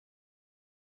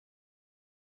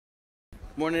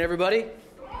Morning, everybody.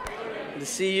 Good to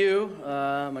see you.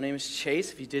 My name is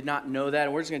Chase, if you did not know that,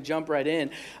 and we're just going to jump right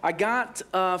in. I got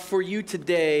for you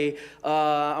today,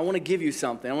 I want to give you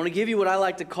something. I want to give you what I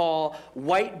like to call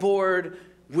whiteboard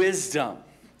wisdom.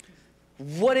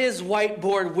 What is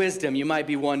whiteboard wisdom, you might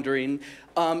be wondering.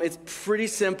 It's pretty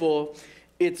simple.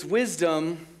 It's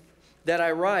wisdom that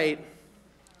I write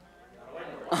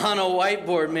on a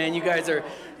whiteboard, man.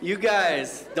 You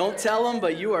guys, don't tell them,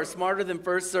 but you are smarter than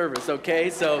first service, okay?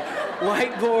 So,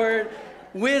 whiteboard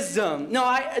wisdom.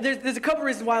 No, there's a couple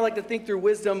reasons why I like to think through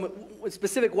wisdom,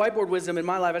 specific whiteboard wisdom in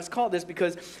my life. I just call it this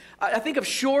because I think of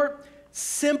short,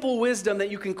 simple wisdom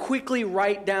that you can quickly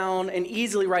write down and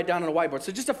easily write down on a whiteboard.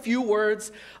 So just a few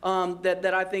words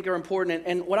that I think are important.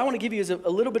 And what I want to give you is a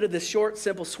little bit of this short,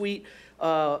 simple, sweet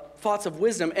thoughts of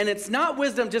wisdom. And it's not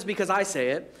wisdom just because I say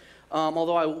it.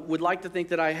 Although I would like to think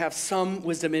that I have some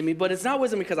wisdom in me, but it's not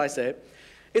wisdom because I say it.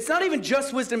 It's not even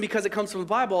just wisdom because it comes from the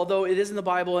Bible, although it is in the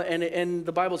Bible, and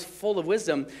the Bible's full of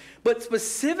wisdom. But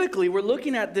specifically, we're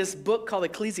looking at this book called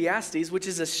Ecclesiastes, which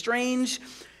is a strange,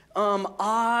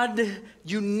 odd,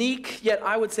 unique, yet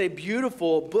I would say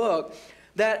beautiful book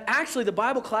that actually the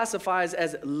Bible classifies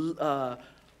as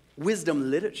wisdom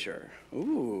literature.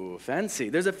 Ooh, fancy.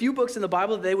 There's a few books in the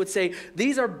Bible that they would say,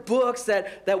 these are books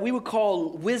that we would call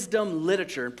wisdom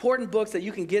literature, important books that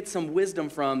you can get some wisdom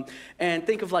from. And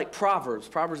think of like Proverbs.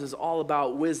 Proverbs is all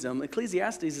about wisdom.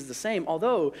 Ecclesiastes is the same,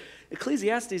 although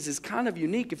Ecclesiastes is kind of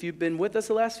unique. If you've been with us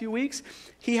the last few weeks,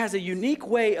 he has a unique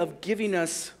way of giving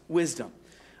us wisdom,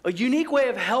 a unique way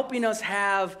of helping us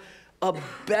have a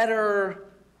better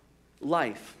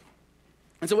life.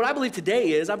 And so what I believe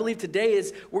today is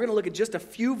we're going to look at just a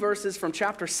few verses from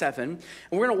chapter 7, and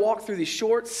we're going to walk through these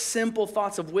short, simple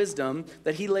thoughts of wisdom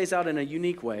that he lays out in a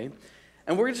unique way.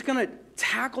 And we're just going to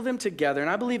tackle them together, and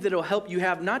I believe that it'll help you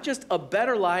have not just a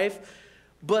better life,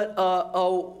 but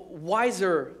a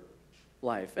wiser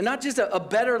life. And not just a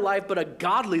better life, but a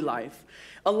godly life.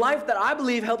 A life that I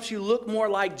believe helps you look more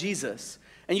like Jesus.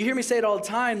 And you hear me say it all the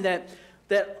time, that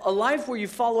a life where you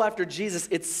follow after Jesus,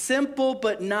 it's simple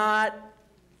but not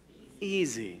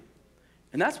easy.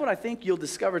 And that's what I think you'll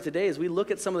discover today as we look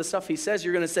at some of the stuff he says.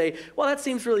 You're going to say, well, that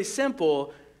seems really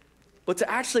simple, but to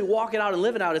actually walk it out and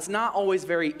live it out, it's not always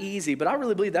very easy. But I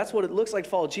really believe that's what it looks like to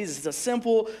follow Jesus. It's a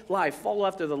simple life, follow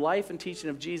after the life and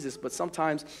teaching of Jesus, but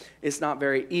sometimes it's not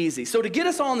very easy. So to get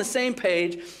us all on the same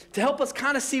page, to help us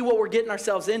kind of see what we're getting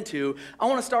ourselves into, I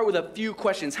want to start with a few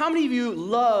questions. How many of you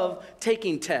love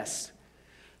taking tests?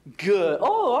 Good.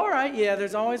 Oh, all right. Yeah,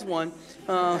 there's always one.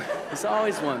 There's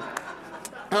always one.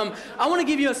 I want to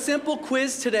give you a simple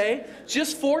quiz today,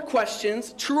 just 4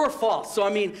 questions, true or false.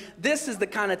 So, this is the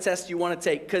kind of test you want to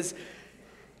take because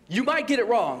you might get it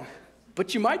wrong,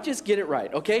 but you might just get it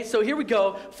right, okay? So here we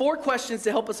go, 4 questions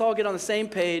to help us all get on the same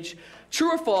page,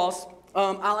 true or false.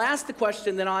 I'll ask the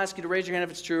question, then I'll ask you to raise your hand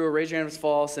if it's true or raise your hand if it's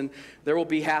false, and there will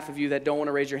be half of you that don't want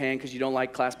to raise your hand because you don't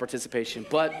like class participation,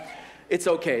 but it's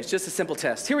okay. It's just a simple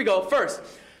test. Here we go. First,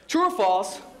 true or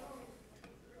false?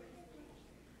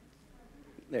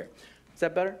 There. Is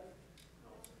that better?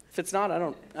 If it's not, I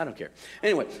don't care.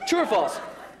 Anyway, true or false?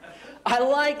 I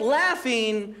like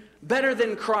laughing better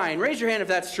than crying. Raise your hand if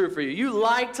that's true for you. You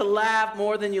like to laugh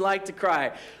more than you like to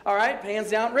cry. All right,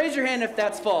 hands down. Raise your hand if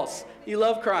that's false. You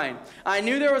love crying. I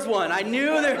knew there was one. I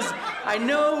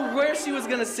know where she was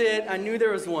going to sit. I knew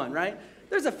there was one, right?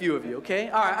 There's a few of you, okay?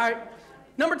 All right.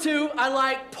 Number 2, I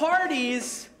like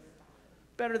parties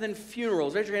better than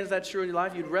funerals. Raise your hand if that's true in your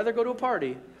life. You'd rather go to a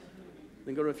party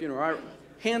than go to a funeral. All right,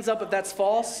 hands up if that's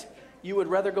false. You would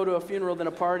rather go to a funeral than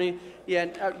a party.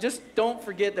 Yeah, just don't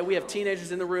forget that we have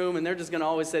teenagers in the room, and they're just going to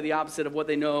always say the opposite of what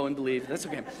they know and believe. That's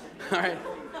okay. All right,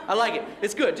 I like it.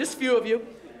 It's good. Just a few of you.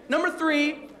 Number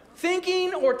 3,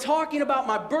 thinking or talking about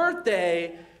my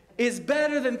birthday is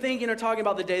better than thinking or talking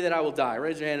about the day that I will die.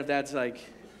 Raise your hand if that's like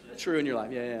true in your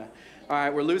life. Yeah. All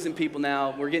right, we're losing people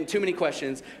now. We're getting too many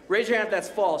questions. Raise your hand if that's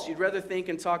false. You'd rather think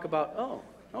and talk about, oh,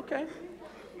 okay.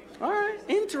 All right,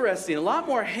 interesting. A lot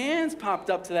more hands popped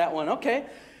up to that one. Okay.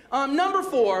 Number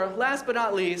 4, last but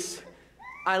not least,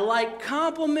 I like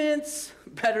compliments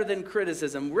better than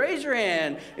criticism. Raise your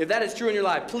hand if that is true in your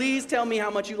life. Please tell me how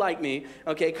much you like me.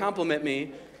 Okay, compliment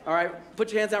me. All right,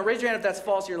 put your hands down. Raise your hand if that's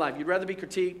false in your life. You'd rather be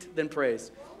critiqued than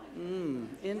praised.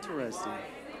 Interesting.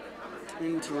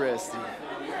 Interesting.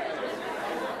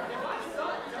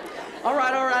 All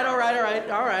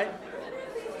right.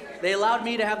 They allowed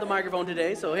me to have the microphone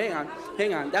today, so hang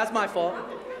on. That's my fault.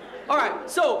 All right,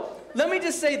 so let me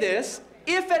just say this.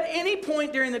 If at any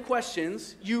point during the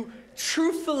questions you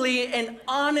truthfully and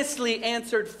honestly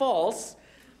answered false,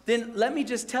 then let me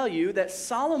just tell you that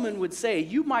Solomon would say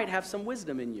you might have some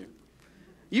wisdom in you.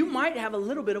 you might have a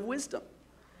little bit of wisdom.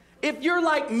 If you're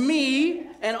like me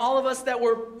and all of us that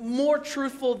were more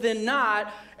truthful than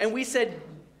not, and we said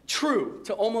true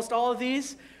to almost all of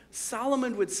these,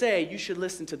 Solomon would say you should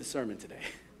listen to the sermon today.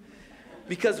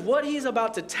 Because what he's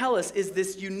about to tell us is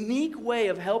this unique way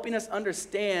of helping us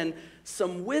understand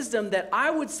some wisdom that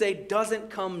I would say doesn't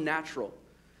come natural.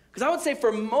 Because I would say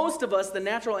for most of us, the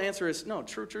natural answer is no,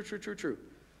 true.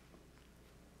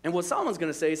 And what Solomon's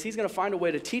going to say is he's going to find a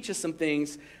way to teach us some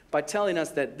things by telling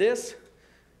us that this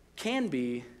can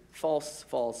be false.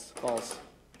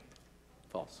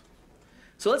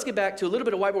 So let's get back to a little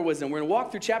bit of whiteboard wisdom. We're going to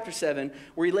walk through chapter 7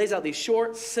 where he lays out these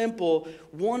short, simple,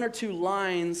 1 or 2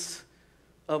 lines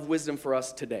of wisdom for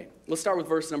us today. Let's start with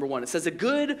verse number 1. It says, a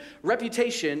good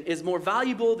reputation is more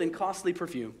valuable than costly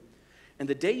perfume, and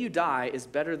the day you die is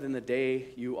better than the day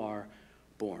you are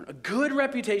born. A good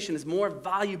reputation is more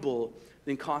valuable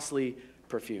than costly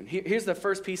perfume. Here's the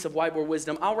first piece of whiteboard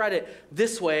wisdom. I'll write it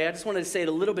this way. I just wanted to say it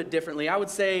a little bit differently. I would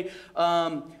say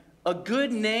a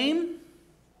good name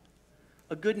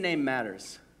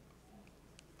matters.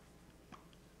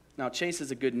 Now, Chase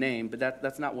is a good name, but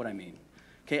that's not what I mean.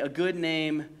 Okay, a good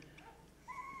name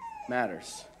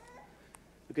matters.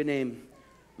 A good name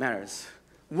matters.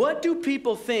 What do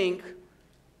people think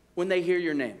when they hear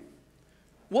your name?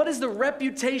 What is the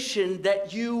reputation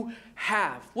that you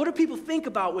have? What do people think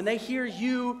about when they hear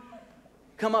you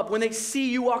come up, when they see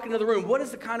you walk into the room? What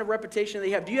is the kind of reputation that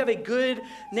you have? Do you have a good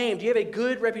name? Do you have a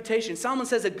good reputation? Solomon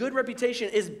says a good reputation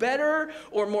is better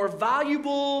or more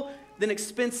valuable than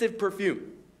expensive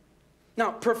perfume.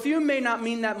 Now, perfume may not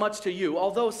mean that much to you,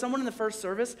 although someone in the first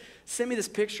service sent me this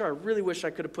picture. I really wish I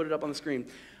could have put it up on the screen,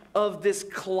 of this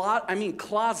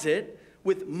closet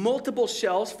with multiple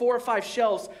shelves, 4 or 5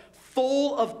 shelves,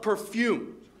 full of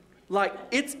perfume. Like,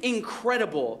 it's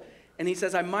incredible. And he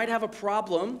says, I might have a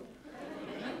problem,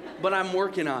 but I'm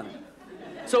working on it.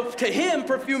 So to him,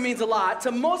 perfume means a lot.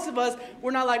 To most of us,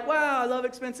 we're not like, wow, I love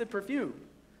expensive perfume.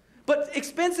 But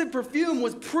expensive perfume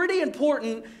was pretty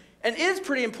important and is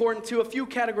pretty important to a few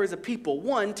categories of people.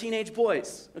 1, teenage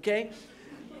boys, okay?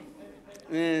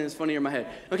 It's funny in my head,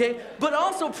 okay? But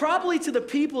also probably to the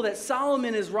people that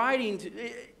Solomon is writing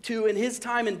to in his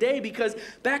time and day, because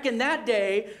back in that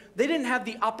day, they didn't have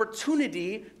the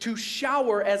opportunity to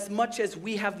shower as much as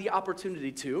we have the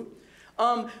opportunity to.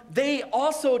 They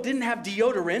also didn't have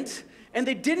deodorant, and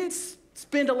they didn't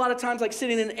spend a lot of times like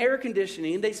sitting in air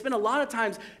conditioning. They spent a lot of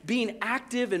times being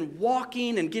active and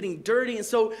walking and getting dirty. And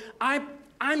so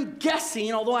I'm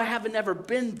guessing, although I haven't ever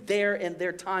been there in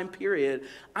their time period,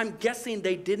 I'm guessing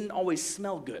they didn't always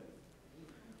smell good.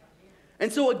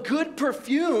 And so a good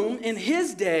perfume in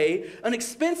his day, an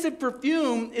expensive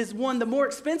perfume is one, the more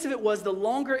expensive it was, the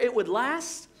longer it would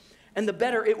last and the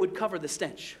better it would cover the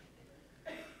stench.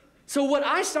 So what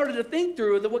I started to think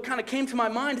through, what kind of came to my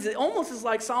mind, is it almost is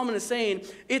like Solomon is saying,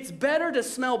 it's better to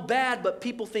smell bad but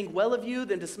people think well of you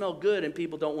than to smell good and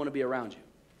people don't want to be around you.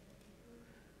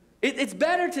 It's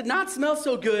better to not smell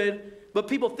so good but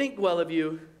people think well of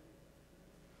you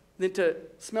than to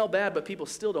smell bad but people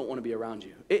still don't want to be around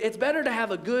you. It's better to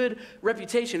have a good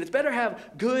reputation. It's better to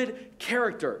have good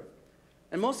character.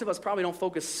 And most of us probably don't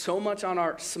focus so much on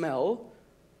our smell,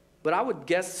 but I would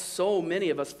guess so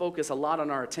many of us focus a lot on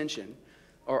our attention,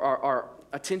 or our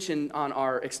attention on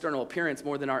our external appearance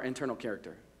more than our internal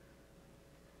character.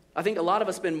 I think a lot of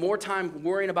us spend more time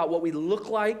worrying about what we look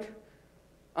like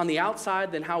on the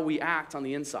outside than how we act on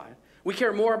the inside. We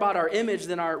care more about our image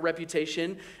than our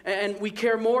reputation, and we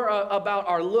care more about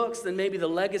our looks than maybe the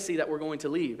legacy that we're going to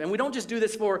leave. And we don't just do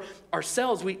this for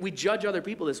ourselves. We judge other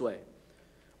people this way.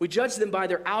 We judge them by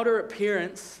their outer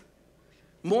appearance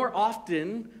more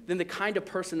often than the kind of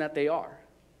person that they are.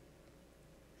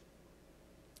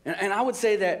 And I would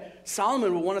say that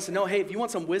Solomon would want us to know, hey, if you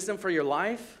want some wisdom for your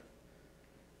life,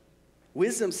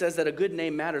 wisdom says that a good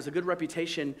name matters, a good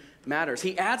reputation matters.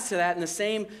 He adds to that in the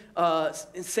same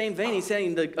vein. He's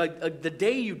saying the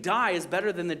day you die is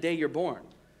better than the day you're born.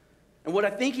 And what I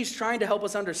think he's trying to help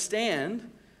us understand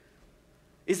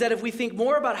is that if we think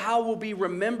more about how we'll be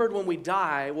remembered when we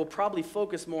die, we'll probably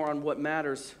focus more on what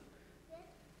matters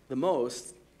the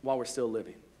most while we're still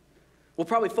living. We'll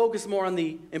probably focus more on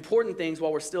the important things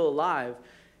while we're still alive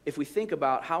if we think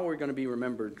about how we're going to be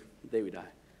remembered the day we die.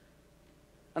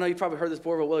 I know you've probably heard this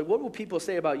before, but what will people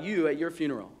say about you at your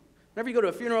funeral? Whenever you go to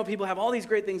a funeral, people have all these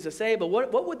great things to say, but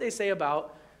what would they say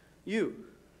about you?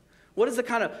 What is the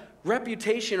kind of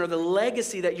reputation or the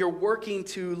legacy that you're working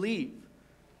to leave?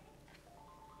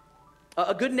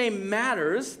 A good name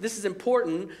matters. This is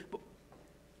important.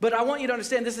 But I want you to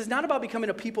understand, this is not about becoming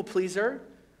a people pleaser.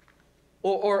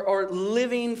 or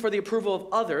living for the approval of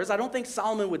others, I don't think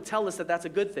Solomon would tell us that that's a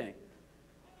good thing.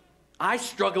 I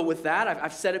struggle with that.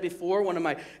 I've said it before. One of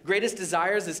my greatest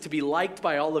desires is to be liked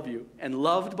by all of you and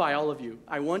loved by all of you.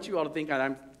 I want you all to think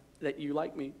that you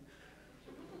like me,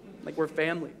 like we're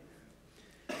family.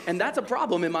 And that's a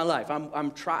problem in my life.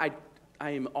 I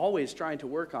am always trying to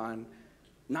work on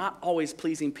not always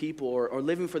pleasing people or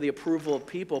living for the approval of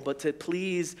people, but to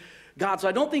please God. So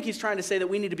I don't think he's trying to say that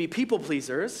we need to be people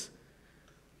pleasers,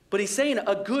 but he's saying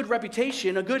a good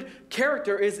reputation, a good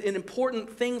character is an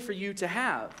important thing for you to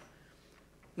have.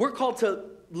 We're called to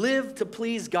live to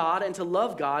please God and to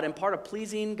love God, and part of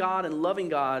pleasing God and loving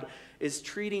God is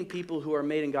treating people who are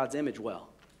made in God's image well.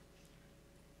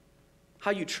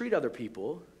 How you treat other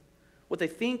people, what they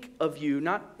think of you,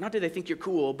 not do they think you're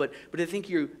cool, but do they think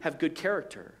you have good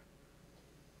character?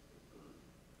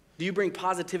 Do you bring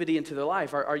positivity into their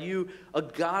life? Are you a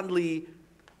godly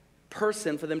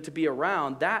person for them to be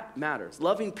around? That matters.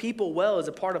 Loving people well is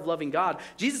a part of loving God.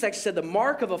 Jesus actually said the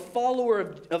mark of a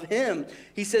follower of him,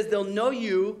 he says they'll know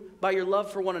you by your love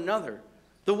for one another.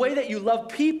 The way that you love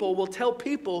people will tell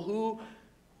people who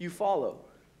you follow.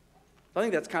 I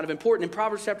think that's kind of important. In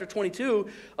Proverbs chapter 22,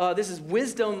 this is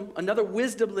wisdom, another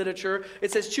wisdom literature.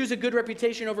 It says, choose a good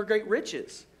reputation over great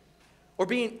riches.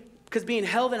 Because being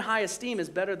held in high esteem is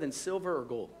better than silver or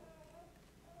gold.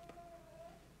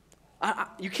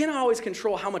 You cannot always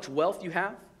control how much wealth you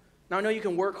have. Now, I know you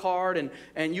can work hard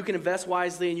and you can invest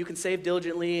wisely and you can save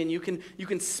diligently and you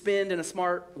can spend in a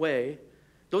smart way.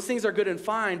 Those things are good and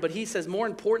fine, but he says more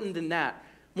important than that,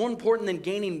 more important than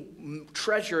gaining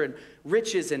treasure and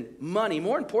riches and money,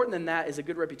 more important than that is a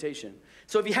good reputation.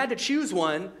 So if you had to choose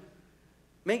one,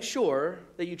 make sure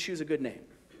that you choose a good name.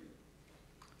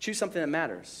 Choose something that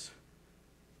matters.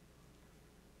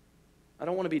 I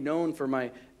don't want to be known for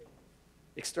my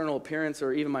external appearance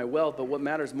or even my wealth, but what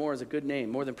matters more is a good name.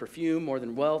 More than perfume, more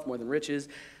than wealth, more than riches,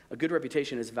 a good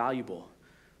reputation is valuable.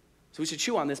 So we should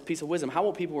chew on this piece of wisdom. How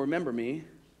will people remember me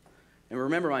and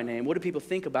remember my name? What do people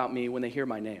think about me when they hear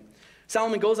my name?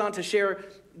 Solomon goes on to share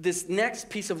this next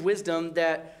piece of wisdom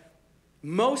that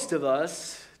most of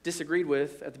us disagreed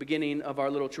with at the beginning of our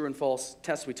little true and false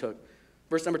test we took.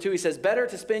 Verse number 2, he says, better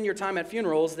to spend your time at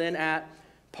funerals than at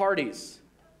parties.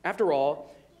 After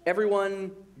all,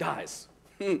 everyone dies.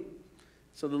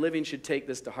 So the living should take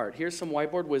this to heart. Here's some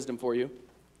whiteboard wisdom for you.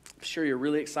 I'm sure you're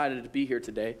really excited to be here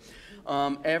today.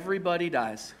 Everybody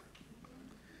dies.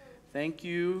 Thank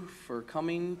you for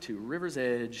coming to River's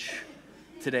Edge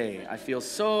today. I feel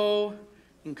so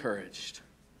encouraged.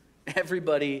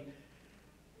 Everybody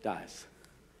dies.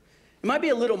 It might be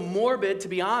a little morbid, to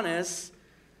be honest,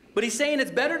 but he's saying it's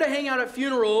better to hang out at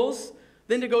funerals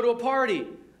than to go to a party.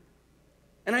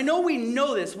 And I know we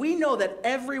know this. We know that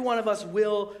every one of us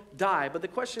will die. But the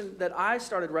question that I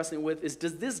started wrestling with is,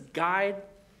 does this guide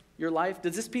your life?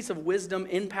 Does this piece of wisdom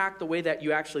impact the way that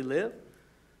you actually live?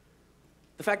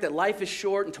 The fact that life is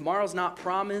short and tomorrow's not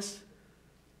promised,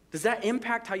 does that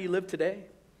impact how you live today?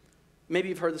 Maybe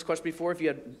you've heard this question before. If you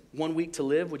had 1 week to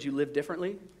live, would you live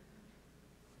differently?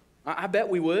 I bet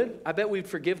we would. I bet we'd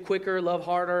forgive quicker, love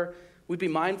harder. We'd be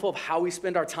mindful of how we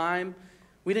spend our time.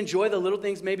 We'd enjoy the little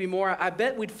things maybe more. I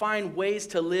bet we'd find ways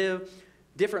to live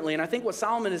differently. And I think what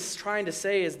Solomon is trying to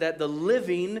say is that the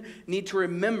living need to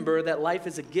remember that life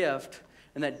is a gift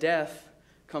and that death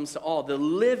comes to all. The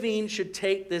living should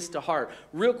take this to heart.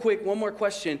 Real quick, one more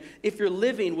question. If you're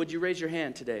living, would you raise your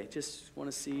hand today? Just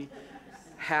want to see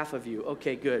half of you.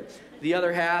 Okay, good. The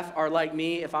other half are like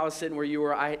me. If I was sitting where you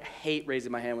were, I hate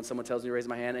raising my hand when someone tells me to raise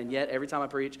my hand, and yet every time I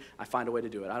preach, I find a way to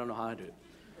do it. I don't know how I do it.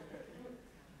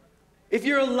 If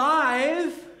you're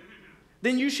alive,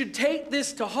 then you should take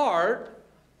this to heart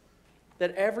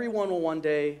that everyone will one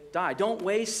day die. Don't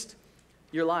waste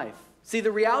your life. See,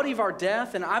 the reality of our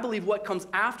death, and I believe what comes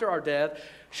after our death,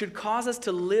 should cause us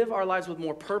to live our lives with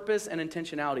more purpose and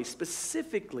intentionality,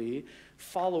 specifically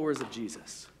followers of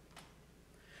Jesus.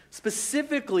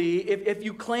 Specifically, if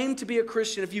you claim to be a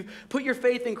Christian, if you put your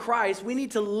faith in Christ, we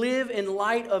need to live in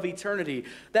light of eternity.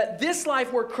 That this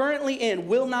life we're currently in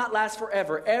will not last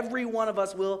forever. Every one of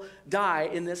us will die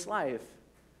in this life.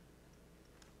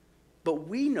 But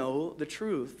we know the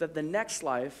truth that the next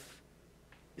life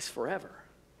is forever.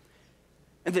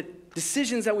 And the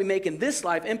decisions that we make in this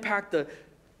life impact the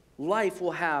life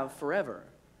we'll have forever.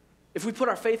 If we put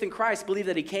our faith in Christ, believe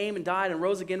that he came and died and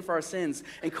rose again for our sins,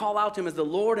 and call out to him as the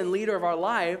Lord and leader of our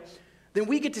life, then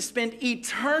we get to spend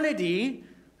eternity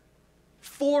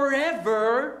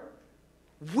forever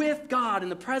with God, in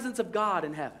the presence of God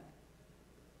in heaven.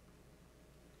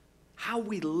 How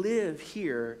we live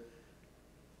here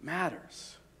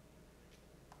matters.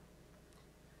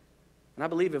 And I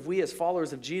believe if we as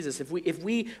followers of Jesus, if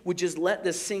we would just let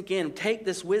this sink in, take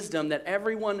this wisdom that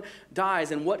everyone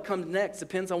dies and what comes next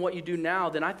depends on what you do now,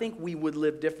 then I think we would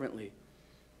live differently.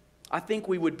 I think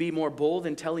we would be more bold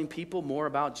in telling people more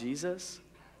about Jesus.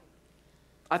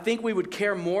 I think we would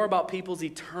care more about people's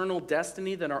eternal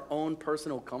destiny than our own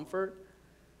personal comfort.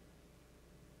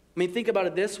 I mean, think about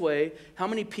it this way. How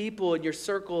many people in your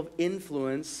circle of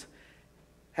influence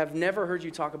have never heard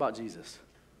you talk about Jesus?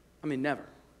 I mean, never.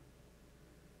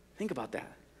 Think about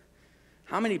that.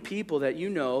 How many people that you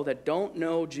know that don't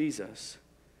know Jesus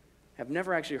have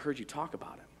never actually heard you talk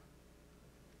about him?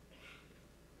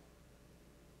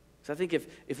 So I think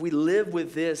if we live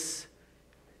with this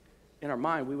in our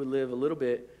mind, we would live a little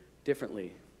bit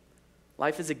differently.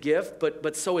 Life is a gift,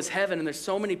 but so is heaven, and there's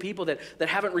so many people that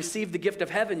haven't received the gift of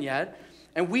heaven yet,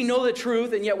 and we know the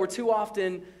truth, and yet we're too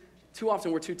often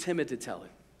we're too timid to tell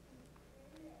it.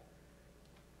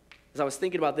 As I was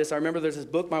thinking about this, I remember there's this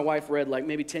book my wife read like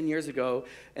maybe 10 years ago,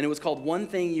 and it was called One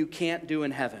Thing You Can't Do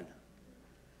in Heaven.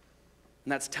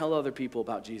 And that's tell other people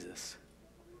about Jesus.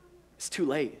 It's too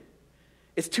late.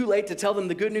 It's too late to tell them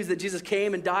the good news that Jesus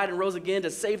came and died and rose again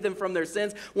to save them from their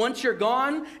sins. Once you're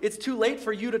gone, it's too late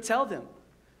for you to tell them.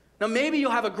 Now, maybe you'll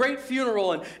have a great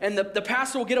funeral, and the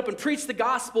pastor will get up and preach the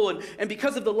gospel, and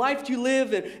because of the life you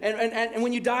live, and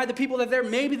when you die, the people that are there,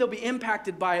 maybe they'll be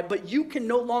impacted by it, but you can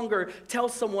no longer tell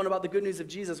someone about the good news of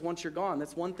Jesus once you're gone.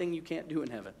 That's one thing you can't do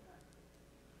in heaven.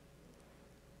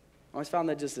 I always found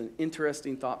that just an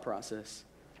interesting thought process.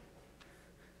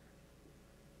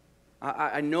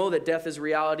 I know that death is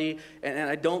reality, and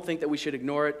I don't think that we should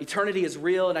ignore it. Eternity is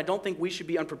real, and I don't think we should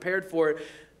be unprepared for it.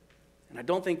 And I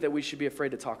don't think that we should be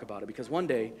afraid to talk about it, because one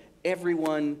day,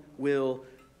 everyone will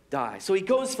die. So he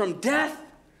goes from death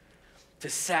to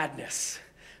sadness.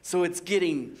 So it's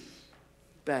getting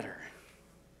better.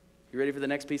 You ready for the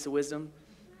next piece of wisdom?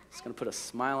 It's going to put a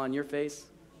smile on your face.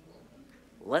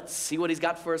 Let's see what he's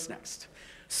got for us next.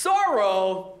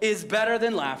 Sorrow is better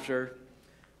than laughter,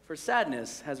 for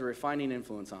sadness has a refining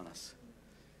influence on us.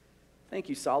 Thank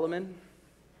you, Solomon.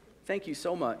 Thank you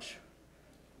so much.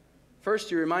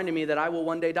 First, you reminded me that I will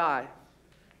one day die,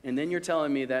 and then you're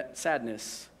telling me that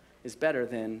sadness is better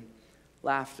than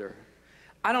laughter.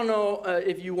 I don't know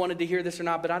if you wanted to hear this or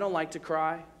not, but I don't like to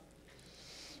cry.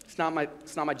 It's not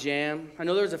my jam. I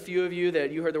know there's a few of you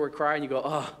that you heard the word cry, and you go,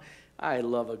 oh, I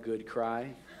love a good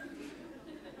cry.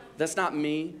 That's not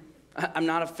me. I'm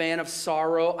not a fan of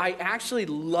sorrow. I actually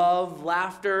love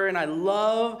laughter, and I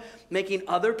love making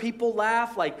other people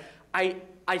laugh. Like, I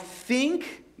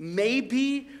think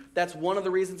maybe that's one of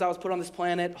the reasons I was put on this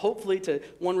planet. Hopefully,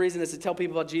 one reason is to tell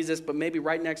people about Jesus, but maybe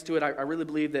right next to it, I really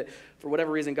believe that for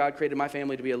whatever reason, God created my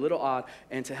family to be a little odd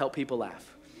and to help people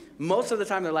laugh. Most of the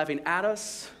time, they're laughing at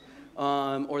us,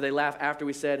 or they laugh after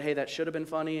we said, hey, that should have been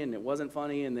funny, and it wasn't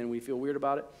funny, and then we feel weird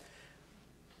about it.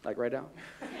 Like right now.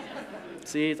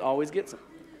 See, it always gets them.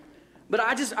 But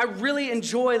I really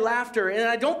enjoy laughter, and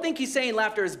I don't think he's saying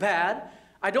laughter is bad.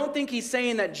 I don't think he's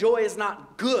saying that joy is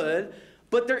not good,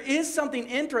 but there is something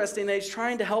interesting that he's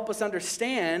trying to help us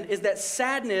understand, is that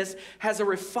sadness has a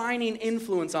refining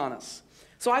influence on us.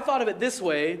 So I thought of it this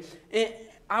way.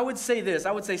 I would say this.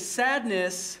 I would say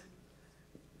sadness,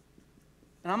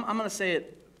 and I'm going to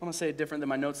say it different than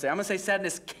my notes say. I'm going to say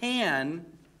sadness can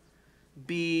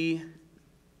be,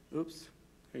 oops,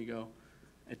 here you go,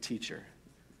 a teacher.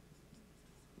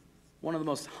 One of the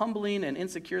most humbling and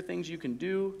insecure things you can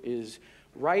do is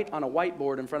write on a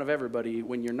whiteboard in front of everybody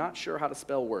when you're not sure how to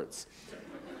spell words.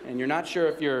 And you're not sure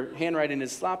if your handwriting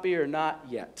is sloppy or not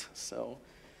yet. So,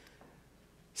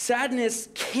 sadness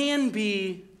can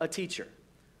be a teacher.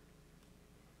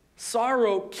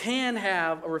 Sorrow can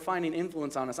have a refining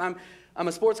influence on us. I'm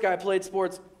a sports guy. I played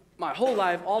sports my whole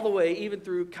life, all the way, even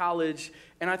through college.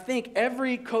 And I think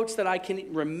every coach that I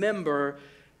can remember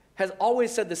has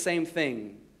always said the same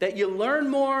thing, that you learn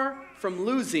more from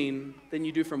losing than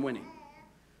you do from winning.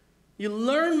 You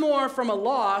learn more from a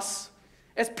loss.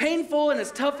 As painful and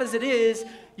as tough as it is,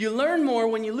 you learn more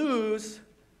when you lose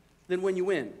than when you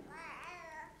win.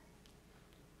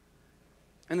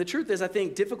 And the truth is, I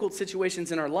think difficult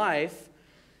situations in our life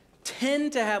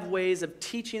tend to have ways of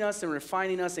teaching us and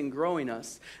refining us and growing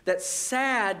us. That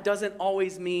sad doesn't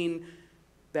always mean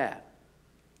bad.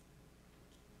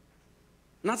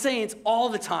 I'm not saying it's all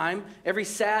the time, every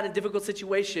sad and difficult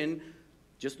situation,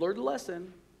 just learn a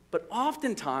lesson. But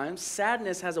oftentimes,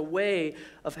 sadness has a way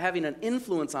of having an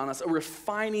influence on us, a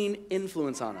refining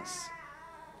influence on us.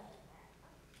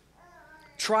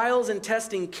 Trials and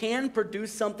testing can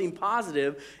produce something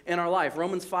positive in our life.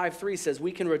 Romans 5:3 says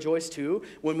we can rejoice too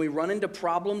when we run into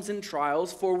problems and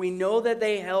trials, for we know that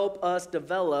they help us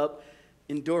develop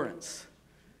endurance.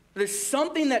 There's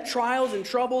something that trials and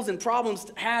troubles and problems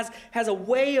has a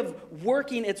way of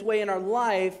working its way in our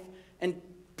life and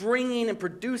bringing and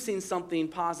producing something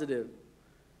positive,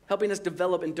 helping us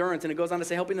develop endurance. And it goes on to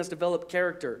say, helping us develop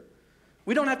character.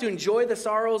 We don't have to enjoy the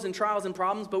sorrows and trials and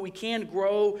problems, but we can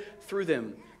grow through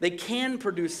them. They can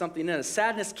produce something in us.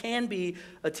 Sadness can be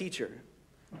a teacher.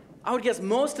 I would guess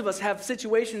most of us have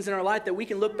situations in our life that we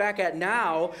can look back at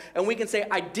now and we can say,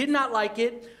 I did not like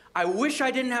it. I wish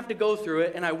I didn't have to go through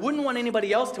it, and I wouldn't want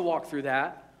anybody else to walk through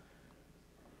that.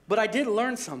 But I did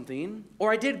learn something, or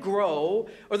I did grow,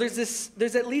 or there's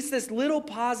at least this little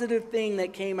positive thing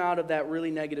that came out of that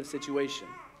really negative situation.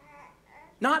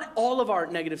 Not all of our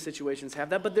negative situations have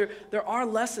that, but there are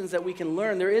lessons that we can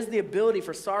learn. There is the ability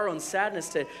for sorrow and sadness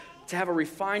to have a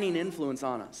refining influence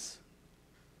on us.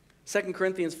 2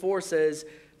 Corinthians 4 says,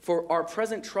 for our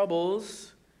present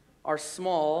troubles are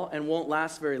small and won't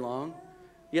last very long,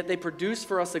 yet they produce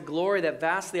for us a glory that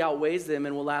vastly outweighs them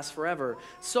and will last forever.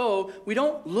 So we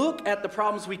don't look at the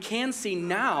problems we can see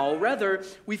now. Rather,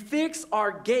 we fix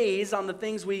our gaze on the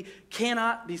things we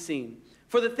cannot be seen.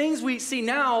 For the things we see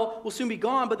now will soon be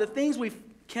gone, but the things we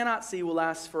cannot see will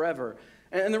last forever.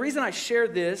 And the reason I share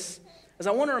this is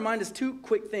I want to remind us two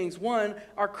quick things. One,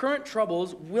 our current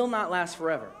troubles will not last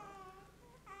forever.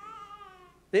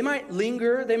 They might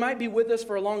linger, they might be with us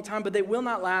for a long time, but they will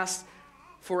not last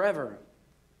forever.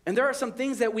 And there are some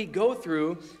things that we go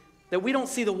through that we don't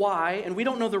see the why, and we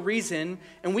don't know the reason,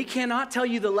 and we cannot tell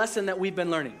you the lesson that we've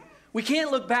been learning. We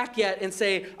can't look back yet and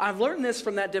say, I've learned this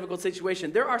from that difficult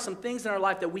situation. There are some things in our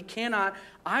life that we cannot,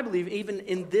 I believe, even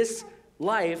in this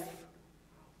life,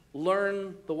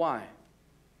 learn the why.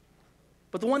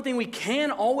 But the one thing we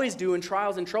can always do in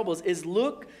trials and troubles is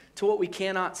look to what we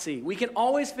cannot see. We can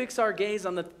always fix our gaze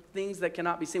on the things that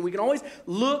cannot be seen. We can always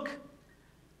look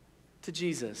to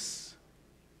Jesus.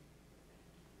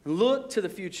 Look to the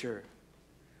future.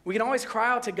 We can always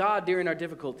cry out to God during our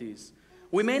difficulties.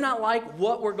 We may not like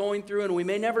what we're going through, and we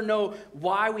may never know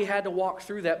why we had to walk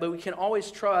through that, but we can always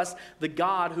trust the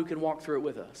God who can walk through it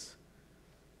with us.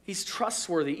 He's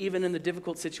trustworthy even in the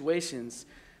difficult situations.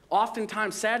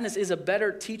 Oftentimes, sadness is a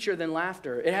better teacher than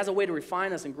laughter. It has a way to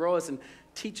refine us and grow us and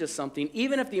teach us something,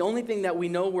 even if the only thing that we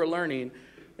know we're learning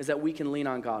is that we can lean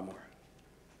on God more.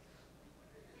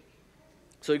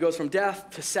 So he goes from death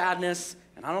to sadness,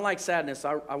 and I don't like sadness.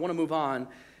 I want to move on,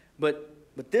 but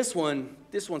this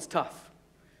one's tough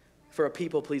for a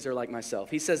people pleaser like myself.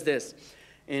 He says this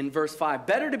in verse 5,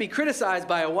 better to be criticized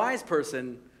by a wise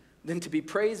person than to be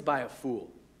praised by a fool.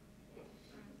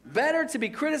 Better to be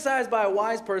criticized by a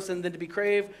wise person than to be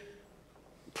praised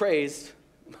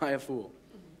by a fool.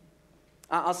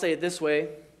 I'll say it this way.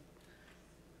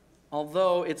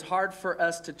 Although it's hard for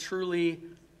us to truly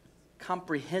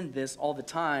comprehend this all the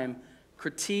time,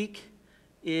 critique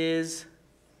it's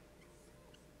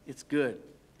good.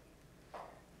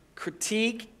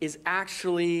 Critique is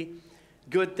actually a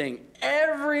good thing.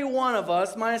 Every one of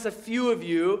us, minus a few of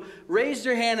you, raised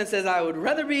your hand and says, I would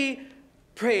rather be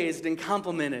praised and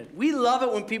complimented. We love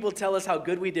it when people tell us how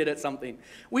good we did at something.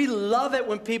 We love it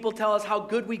when people tell us how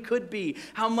good we could be,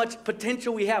 how much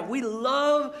potential we have. We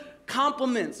love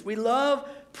compliments. We love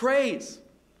praise.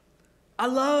 I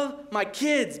love my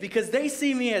kids because they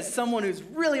see me as someone who's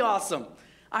really awesome.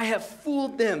 I have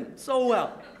fooled them so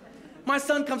well. My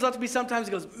son comes up to me sometimes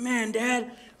and goes, man,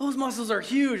 Dad, those muscles are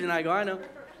huge. And I go, I know.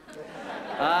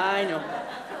 I know.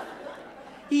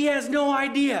 He has no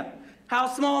idea how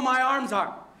small my arms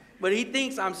are, but he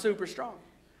thinks I'm super strong.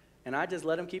 And I just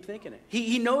let him keep thinking it.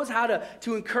 He knows how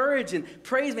to encourage and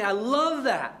praise me. I love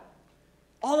that.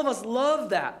 All of us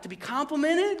love that. To be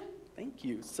complimented, thank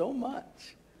you so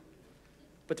much.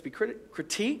 But to be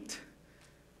critiqued,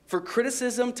 for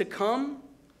criticism to come,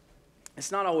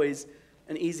 it's not always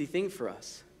an easy thing for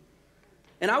us.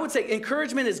 And I would say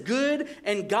encouragement is good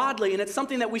and godly, and it's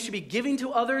something that we should be giving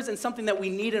to others and something that we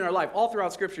need in our life. All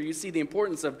throughout Scripture, you see the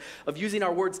importance of using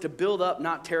our words to build up,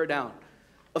 not tear down,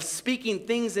 of speaking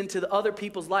things into the other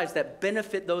people's lives that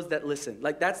benefit those that listen.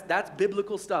 Like that's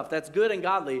biblical stuff. That's good and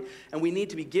godly, and we need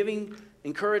to be giving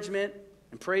encouragement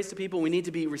and praise to people. We need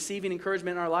to be receiving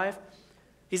encouragement in our life.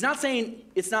 He's not saying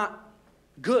it's not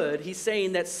good. He's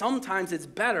saying that sometimes it's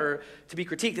better to be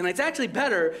critiqued. And it's actually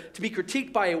better to be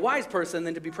critiqued by a wise person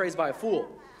than to be praised by a fool.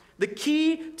 The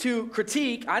key to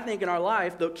critique, I think, in our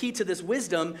life, the key to this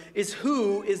wisdom is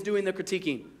who is doing the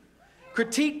critiquing.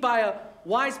 Critiqued by a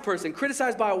wise person,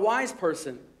 criticized by a wise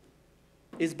person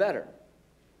is better.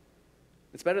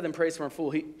 It's better than praise from a fool.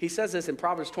 He says this in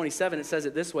Proverbs 27. It says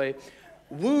it this way,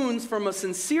 wounds from a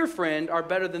sincere friend are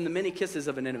better than the many kisses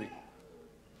of an enemy.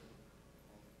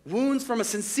 Wounds from a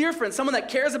sincere friend, someone that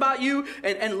cares about you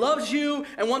and loves you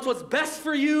and wants what's best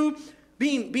for you.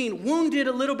 Being wounded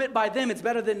a little bit by them, it's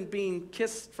better than being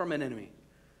kissed from an enemy.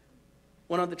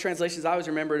 One of the translations I always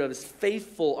remembered of is,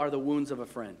 faithful are the wounds of a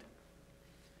friend.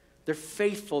 They're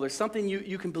faithful. There's something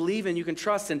you can believe in, you can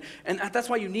trust in. And that's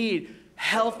why you need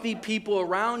healthy people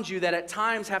around you that at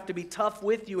times have to be tough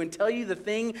with you and tell you the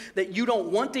thing that you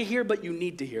don't want to hear, but you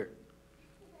need to hear.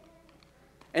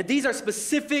 And these are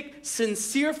specific,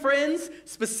 sincere friends,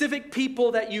 specific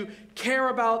people that you care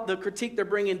about the critique they're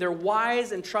bringing. They're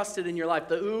wise and trusted in your life.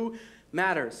 The who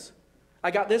matters. I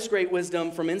got this great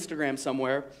wisdom from Instagram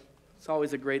somewhere. It's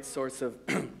always a great source of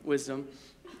wisdom.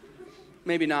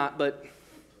 Maybe not, but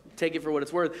take it for what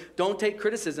it's worth. Don't take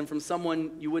criticism from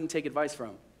someone you wouldn't take advice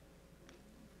from.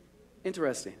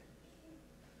 Interesting.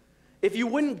 If you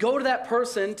wouldn't go to that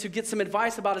person to get some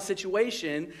advice about a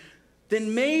situation,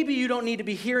 then maybe you don't need to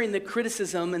be hearing the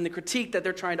criticism and the critique that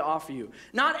they're trying to offer you.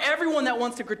 Not everyone that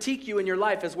wants to critique you in your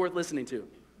life is worth listening to.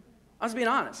 I'm just being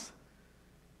honest.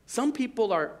 Some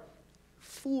people are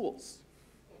fools.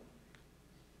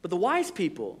 But the wise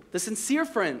people, the sincere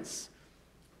friends,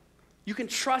 you can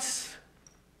trust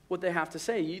what they have to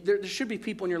say. There should be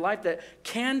people in your life that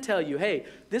can tell you, hey,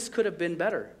 this could have been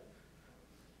better.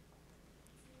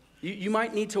 You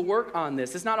might need to work on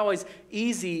this. It's not always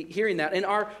easy hearing that. In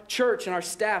our church and our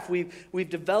staff, we've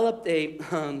developed a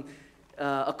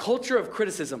culture of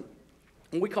criticism.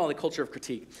 And we call it a culture of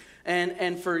critique.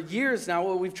 And for years now,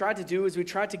 what we've tried to do is we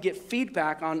tried to get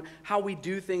feedback on how we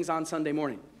do things on Sunday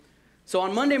morning. So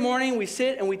on Monday morning, we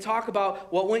sit and we talk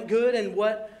about what went good and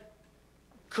what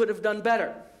could have done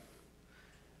better.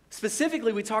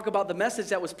 Specifically, we talk about the message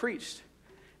that was preached.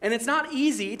 And it's not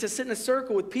easy to sit in a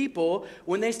circle with people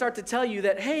when they start to tell you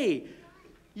that, hey,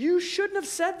 you shouldn't have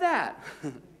said that.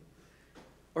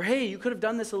 Or, hey, you could have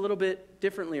done this a little bit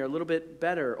differently or a little bit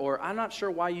better. Or, I'm not sure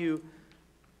why you,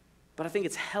 but I think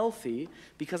it's healthy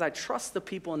because I trust the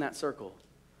people in that circle.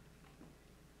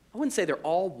 I wouldn't say they're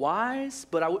all wise,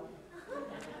 but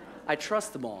I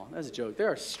trust them all. That's a joke.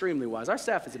 They're extremely wise. Our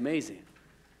staff is amazing.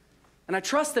 And I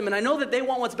trust them, and I know that they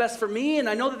want what's best for me, and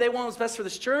I know that they want what's best for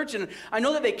this church, and I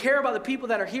know that they care about the people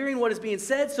that are hearing what is being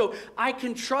said, so I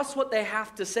can trust what they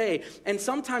have to say. And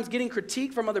sometimes getting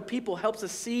critique from other people helps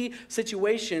us see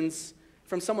situations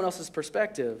from someone else's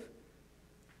perspective.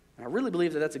 And I really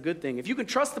believe that that's a good thing. If you can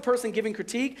trust the person giving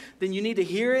critique, then you need to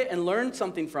hear it and learn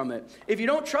something from it. If you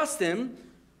don't trust them,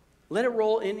 let it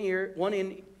roll in ear, one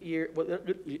in ear.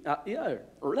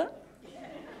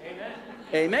 Amen.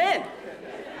 Amen.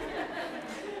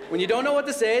 When you don't know what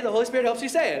to say, the Holy Spirit helps you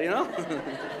say it, you know?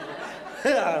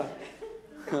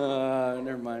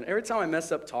 Never mind. Every time I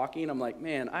mess up talking, I'm like,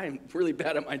 man, I'm really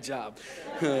bad at my job.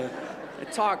 I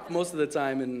talk most of the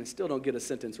time and I still don't get a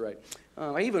sentence right.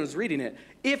 I even was reading it.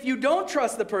 If you don't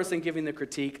trust the person giving the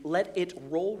critique, let it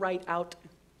roll right out.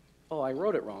 Oh, I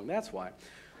wrote it wrong. That's why.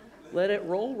 Let it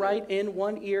roll right in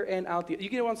one ear and out the other. You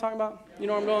get what I'm talking about? You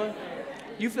know where I'm going?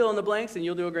 You fill in the blanks and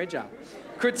you'll do a great job.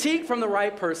 Critique from the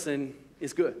right person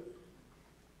is good.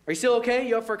 Are you still okay?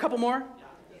 You up for a couple more?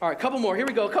 All right, couple more. Here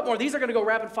we go. A couple more. These are going to go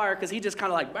rapid fire because he just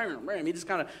kind of like, bam, bam. He just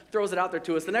kind of throws it out there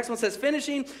to us. The next one says,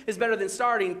 finishing is better than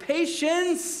starting.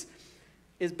 Patience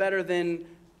is better than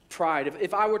pride.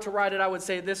 If I were to write it, I would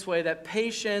say it this way, that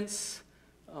patience,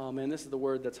 oh man, this is the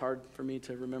word that's hard for me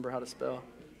to remember how to spell.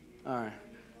 All right.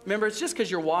 Remember, it's just because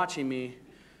you're watching me.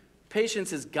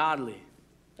 Patience is godly.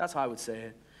 That's how I would say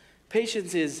it.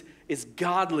 Patience is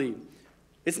godly.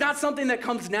 It's not something that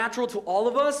comes natural to all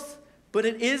of us, but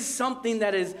it is something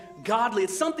that is godly.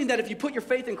 It's something that if you put your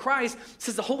faith in Christ, it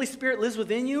says the Holy Spirit lives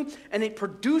within you, and it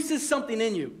produces something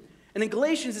in you. And in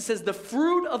Galatians, it says the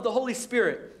fruit of the Holy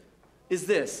Spirit is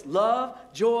this: love,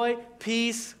 joy,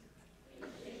 peace.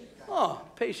 Oh,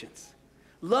 patience.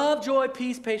 Love, joy,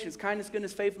 peace, patience, kindness,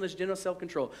 goodness, faithfulness, gentleness,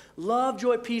 self-control. Love,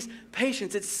 joy, peace,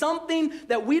 patience. It's something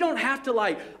that we don't have to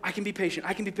like, I can be patient,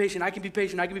 I can be patient, I can be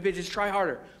patient, I can be patient, just try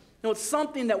harder. No, it's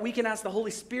something that we can ask the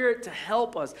Holy Spirit to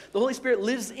help us. The Holy Spirit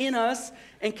lives in us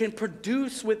and can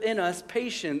produce within us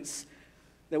patience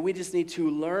that we just need to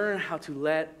learn how to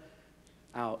let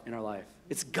out in our life.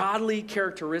 Its godly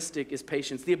characteristic is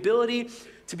patience. The ability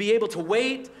to be able to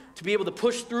wait, to be able to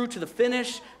push through to the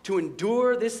finish, to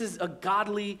endure. This is a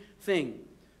godly thing.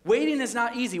 Waiting is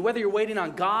not easy, whether you're waiting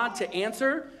on God to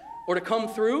answer or to come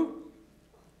through,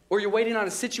 or you're waiting on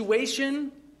a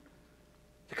situation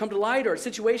to come to light, or a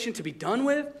situation to be done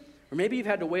with, or maybe you've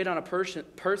had to wait on a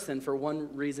person for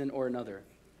one reason or another.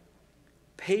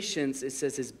 Patience, it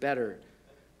says, is better.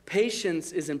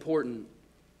 Patience is important.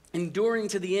 Enduring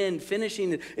to the end,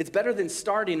 finishing, it's better than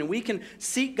starting. And we can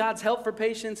seek God's help for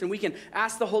patience, and we can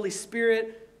ask the Holy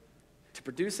Spirit to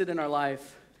produce it in our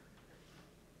life.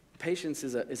 Patience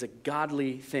is a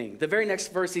godly thing. The very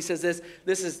next verse, he says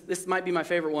this might be my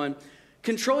favorite one.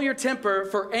 Control your temper,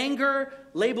 for anger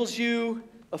labels you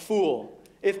a fool.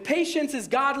 If patience is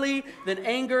godly, then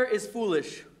anger is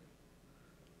foolish.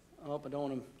 Oh, I don't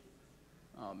want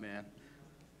to. Oh, man.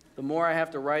 The more I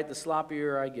have to write, the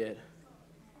sloppier I get.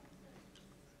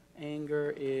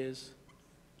 Anger is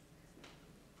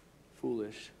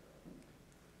foolish.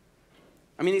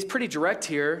 I mean, he's pretty direct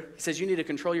here. He says you need to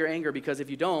control your anger because if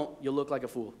you don't, you'll look like a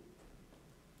fool.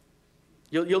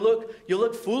 You'll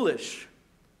look foolish.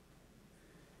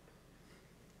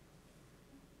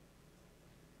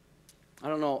 I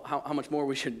don't know how much more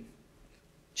we should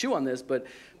chew on this, but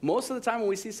most of the time when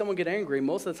we see someone get angry,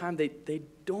 most of the time they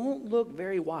don't look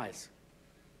very wise.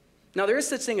 Now, there is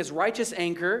such thing as righteous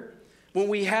anger. When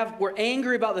we're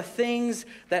angry about the things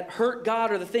that hurt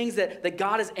God or the things that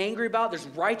God is angry about, there's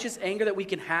righteous anger that we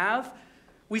can have.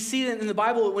 We see in the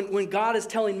Bible when God is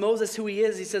telling Moses who he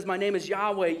is, he says, my name is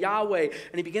Yahweh, Yahweh.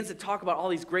 And he begins to talk about all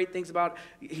these great things about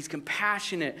he's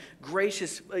compassionate,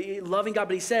 gracious, loving God.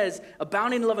 But he says,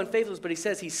 abounding in love and faithfulness, but he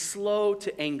says he's slow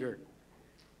to anger.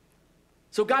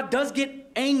 So God does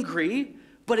get angry,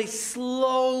 but he's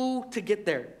slow to get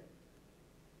there.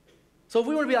 So if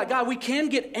we want to be like God, we can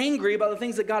get angry about the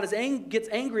things that God gets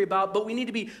angry about, but we need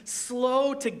to be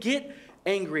slow to get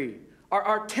angry.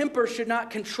 Our temper should not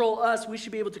control us. We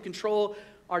should be able to control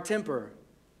our temper.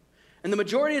 And the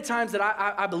majority of times that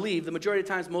I believe, the majority of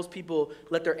times most people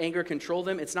let their anger control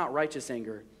them, it's not righteous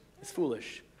anger. It's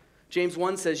foolish. James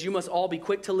 1 says, you must all be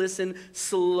quick to listen,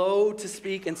 slow to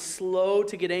speak, and slow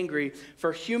to get angry,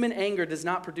 for human anger does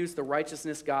not produce the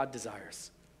righteousness God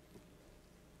desires.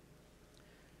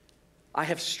 I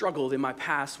have struggled in my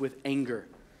past with anger.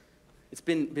 It's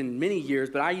been many years,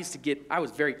 but I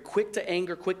was very quick to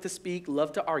anger, quick to speak,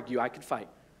 loved to argue. I could fight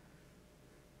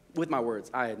with my words.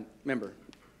 Remember,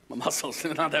 my muscles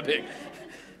are not that big.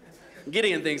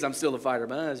 Gideon thinks I'm still a fighter,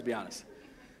 but let's be honest.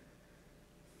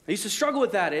 I used to struggle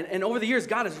with that, and over the years,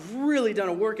 God has really done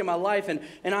a work in my life, and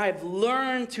I have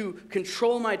learned to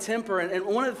control my temper, and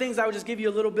one of the things I would just give you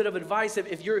a little bit of advice,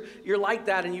 if you're like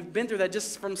that, and you've been through that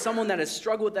just from someone that has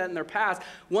struggled with that in their past,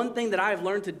 one thing that I have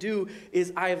learned to do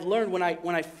is I have learned when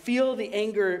I feel the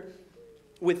anger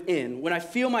within, when I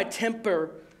feel my temper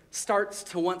starts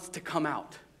to want to come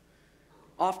out,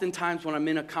 oftentimes when I'm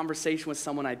in a conversation with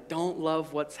someone I don't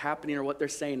love what's happening or what they're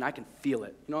saying, I can feel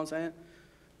it. You know what I'm saying?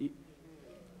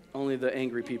 Only the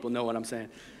angry people know what I'm saying.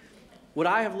 What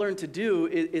I have learned to do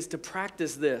is to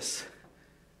practice this.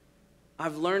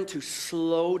 I've learned to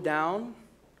slow down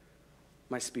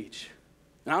my speech.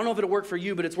 And I don't know if it'll work for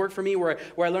you, but it's worked for me where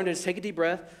I learned to just take a deep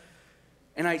breath,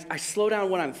 and I slow down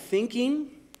what I'm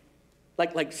thinking,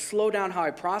 like slow down how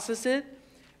I process it,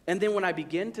 and then when I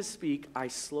begin to speak, I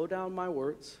slow down my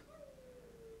words.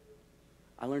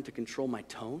 I learn to control my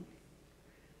tone,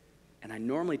 and I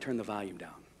normally turn the volume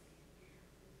down.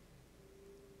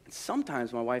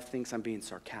 Sometimes my wife thinks I'm being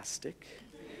sarcastic,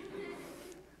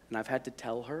 and I've had to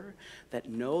tell her that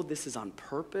no, this is on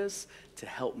purpose to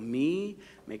help me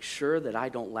make sure that I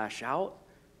don't lash out,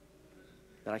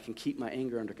 that I can keep my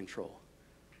anger under control.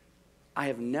 I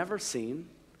have never seen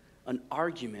an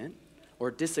argument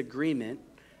or disagreement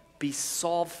be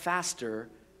solved faster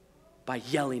by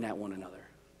yelling at one another.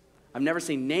 I've never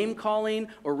seen name calling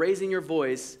or raising your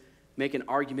voice make an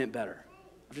argument better.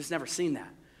 I've just never seen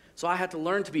that. So I had to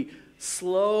learn to be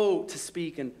slow to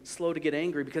speak and slow to get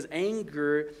angry because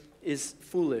anger is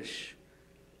foolish.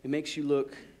 It makes you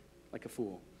look like a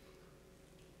fool.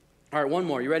 All right, one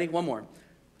more. You ready? One more.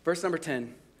 Verse number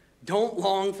 10. Don't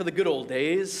long for the good old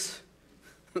days.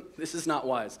 This is not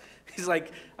wise. He's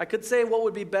like, I could say what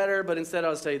would be better, but instead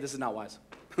I'll say this is not wise.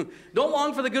 Don't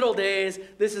long for the good old days.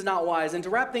 This is not wise. And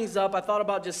to wrap things up, I thought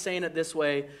about just saying it this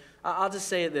way. I'll just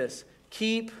say it this.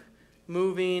 Keep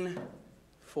moving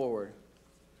forward.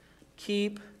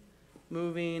 Keep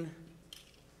moving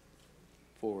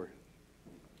forward.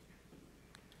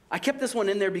 I kept this one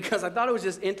in there because I thought it was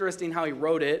just interesting how he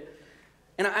wrote it.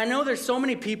 And I know there's so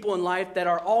many people in life that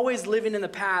are always living in the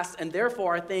past and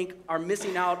therefore I think are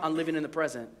missing out on living in the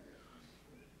present.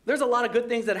 There's a lot of good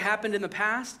things that happened in the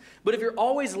past, but if you're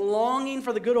always longing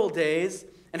for the good old days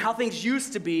and how things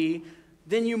used to be,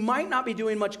 then you might not be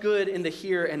doing much good in the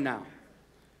here and now.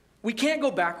 We can't go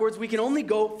backwards. We can only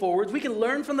go forwards. We can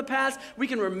learn from the past. We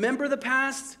can remember the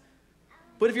past.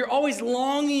 But if you're always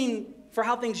longing for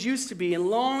how things used to be and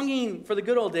longing for the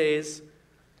good old days,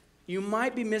 you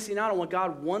might be missing out on what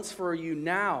God wants for you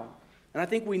now And I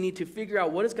think we need to figure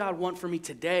out, what does God want for me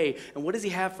today? And what does he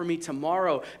have for me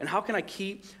tomorrow? And how can I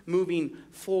keep moving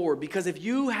forward? Because if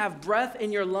you have breath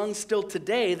in your lungs still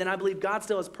today, then I believe God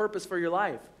still has purpose for your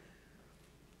life.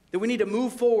 That we need to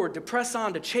move forward, to press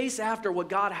on, to chase after what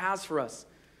God has for us.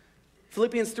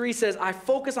 Philippians 3 says, I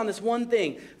focus on this one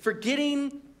thing,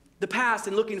 forgetting the past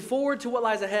and looking forward to what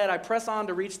lies ahead. I press on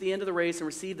to reach the end of the race and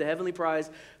receive the heavenly prize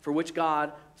for which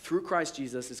God, through Christ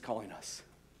Jesus, is calling us.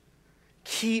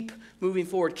 Keep moving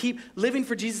forward. Keep living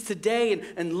for Jesus today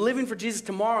and living for Jesus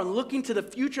tomorrow and looking to the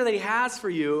future that he has for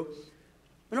you.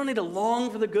 We don't need to long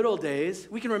for the good old days.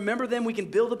 We can remember them. We can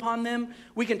build upon them.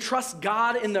 We can trust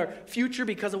God in their future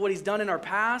because of what he's done in our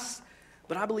past.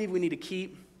 But I believe we need to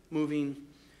keep moving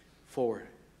forward.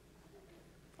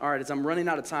 All right, as I'm running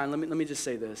out of time, let me just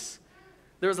say this.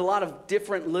 There's a lot of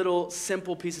different little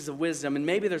simple pieces of wisdom, and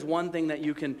maybe there's one thing that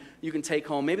you can take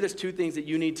home. Maybe there's two things that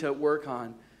you need to work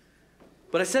on.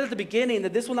 But I said at the beginning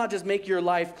that this will not just make your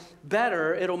life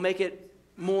better, it'll make it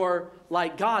more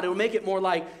like God. It'll make it more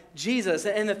like Jesus.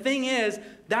 And the thing is,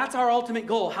 that's our ultimate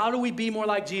goal. How do we be more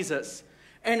like Jesus?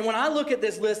 And when I look at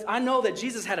this list, I know that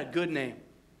Jesus had a good name.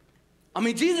 I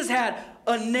mean, Jesus had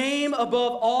a name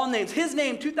above all names. His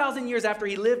name, 2,000 years after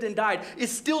he lived and died,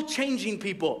 is still changing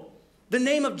people. The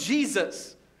name of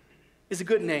Jesus is a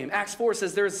good name. Acts 4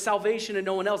 says there is salvation in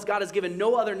no one else. God has given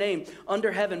no other name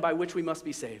under heaven by which we must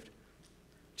be saved.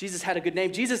 Jesus had a good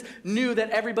name. Jesus knew that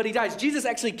everybody dies. Jesus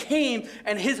actually came,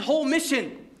 and his whole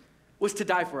mission was to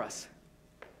die for us.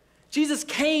 Jesus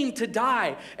came to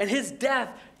die, and his death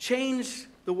changed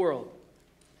the world.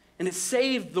 And it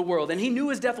saved the world. And he knew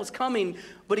his death was coming,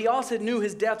 but he also knew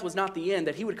his death was not the end,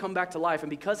 that he would come back to life. And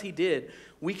because he did,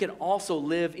 we can also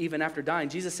live even after dying.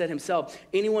 Jesus said himself,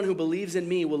 anyone who believes in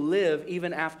me will live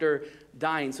even after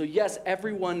dying. So yes,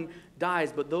 everyone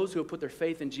dies, but those who have put their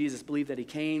faith in Jesus believe that he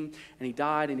came and he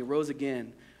died and he rose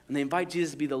again. And they invite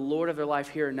Jesus to be the Lord of their life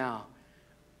here and now.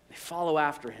 They follow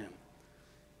after him.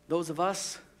 Those of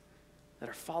us that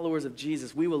are followers of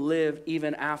Jesus, we will live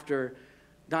even after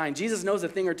dying. Jesus knows a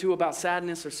thing or two about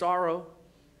sadness or sorrow.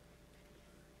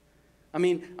 I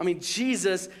mean,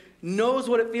 Jesus knows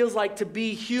what it feels like to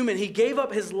be human. He gave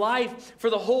up his life for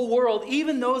the whole world,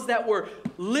 even those that were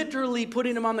literally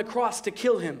putting him on the cross to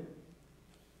kill him.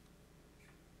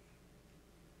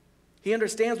 He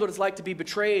understands what it's like to be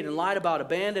betrayed and lied about,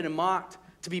 abandoned and mocked,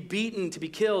 to be beaten, to be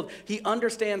killed. He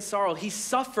understands sorrow. He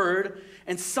suffered,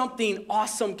 and something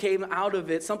awesome came out of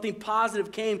it. Something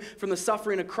positive came from the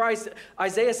suffering of Christ.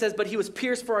 Isaiah says, but he was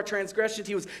pierced for our transgressions.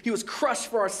 He was crushed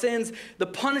for our sins. The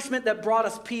punishment that brought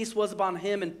us peace was upon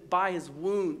him, and by his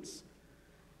wounds,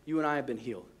 you and I have been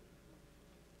healed.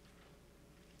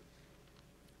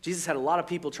 Jesus had a lot of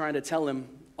people trying to tell him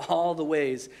all the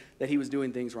ways that he was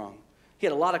doing things wrong. He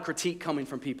had a lot of critique coming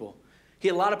from people. He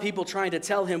had a lot of people trying to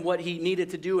tell him what he needed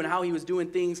to do and how he was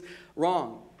doing things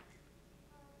wrong.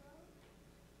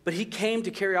 But he came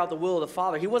to carry out the will of the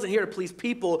Father. He wasn't here to please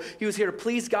people. He was here to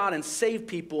please God and save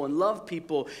people and love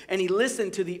people. And he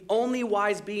listened to the only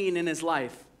wise being in his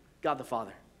life, God the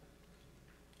Father.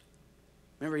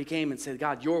 Remember, he came and said,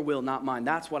 God, your will, not mine.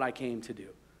 That's what I came to do.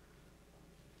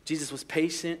 Jesus was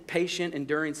patient,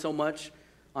 enduring so much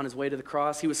on his way to the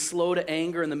cross. He was slow to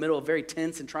anger in the middle of very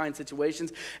tense and trying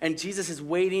situations. And Jesus is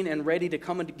waiting and ready to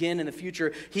come again in the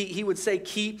future. He would say,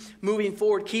 keep moving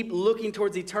forward, keep looking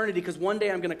towards eternity, because one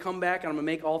day I'm going to come back and I'm going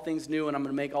to make all things new and I'm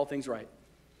going to make all things right.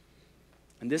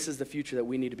 And this is the future that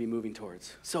we need to be moving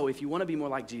towards. So if you want to be more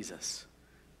like Jesus,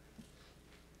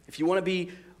 if you want to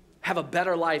have a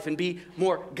better life and be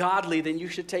more godly, then you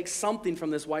should take something from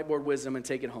this whiteboard wisdom and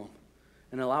take it home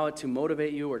and allow it to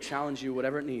motivate you or challenge you,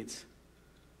 whatever it needs.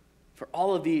 For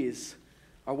all of these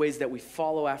are ways that we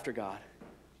follow after God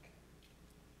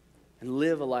and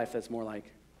live a life that's more like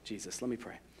Jesus. Let me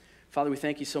pray. Father, we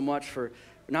thank you so much for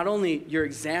not only your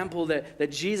example that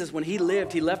Jesus, when he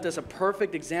lived, he left us a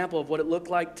perfect example of what it looked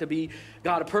like to be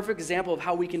God, a perfect example of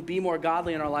how we can be more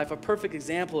godly in our life, a perfect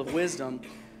example of wisdom.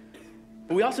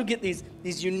 But we also get these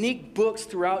unique books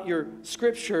throughout your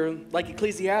scripture, like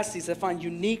Ecclesiastes, that find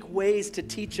unique ways to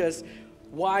teach us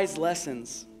wise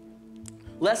lessons.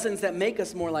 Lessons that make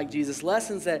us more like Jesus.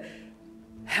 Lessons that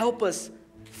help us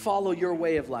follow your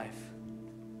way of life.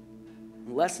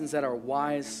 Lessons that are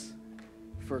wise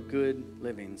for good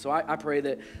living. So I pray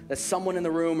that someone in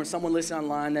the room or someone listening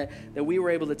online, that we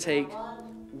were able to take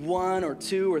one or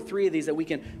two or three of these that we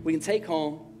can take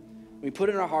home, we put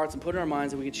in our hearts and put in our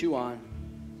minds, and we can chew on,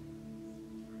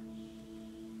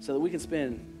 so that we can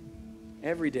spend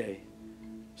every day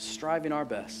striving our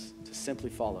best to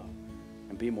simply follow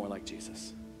and be more like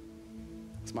Jesus.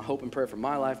 It's my hope and prayer for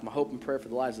my life, my hope and prayer for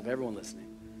the lives of everyone listening.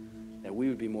 that we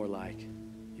would be more like